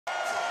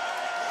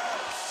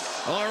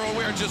Well, everyone,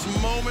 we are just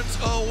moments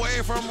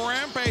away from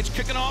Rampage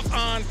kicking off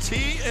on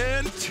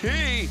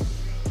TNT.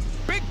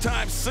 Big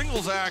time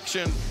singles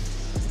action.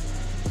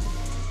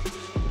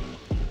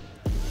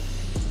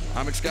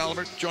 I'm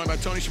Excalibur, joined by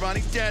Tony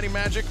Schiavone, Daddy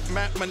Magic,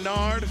 Matt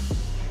Menard.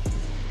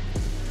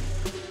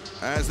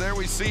 As there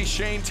we see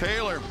Shane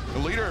Taylor, the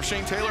leader of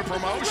Shane Taylor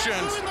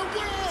Promotions.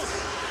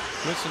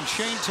 Listen,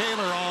 Shane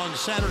Taylor on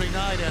Saturday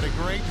night had a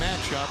great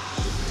matchup.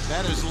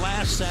 That is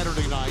last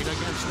Saturday night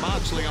against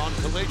Moxley on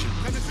Collision.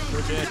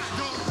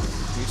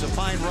 He's a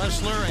fine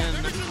wrestler and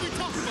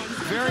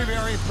very,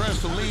 very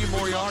impressed with Lee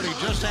Moriarty,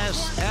 just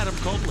as Adam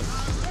Copeland.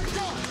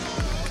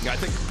 Yeah, I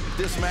think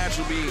this match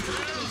will be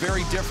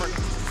very different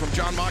from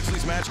John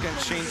Moxley's match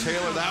against Shane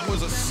Taylor. That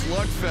was a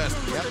slugfest.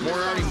 Yep.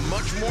 Moriarty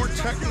much more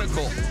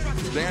technical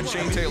than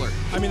Shane Taylor.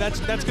 I mean, that's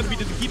going to be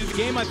the key to the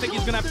game. I think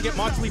he's going to have to get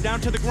Moxley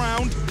down to the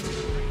ground.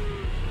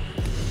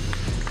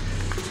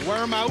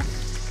 Wear him out.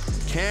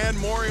 Can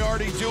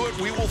Moriarty do it?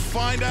 We will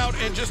find out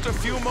in just a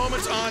few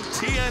moments on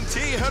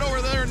TNT. Head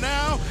over there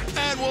now,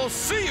 and we'll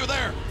see you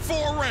there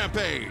for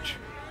Rampage.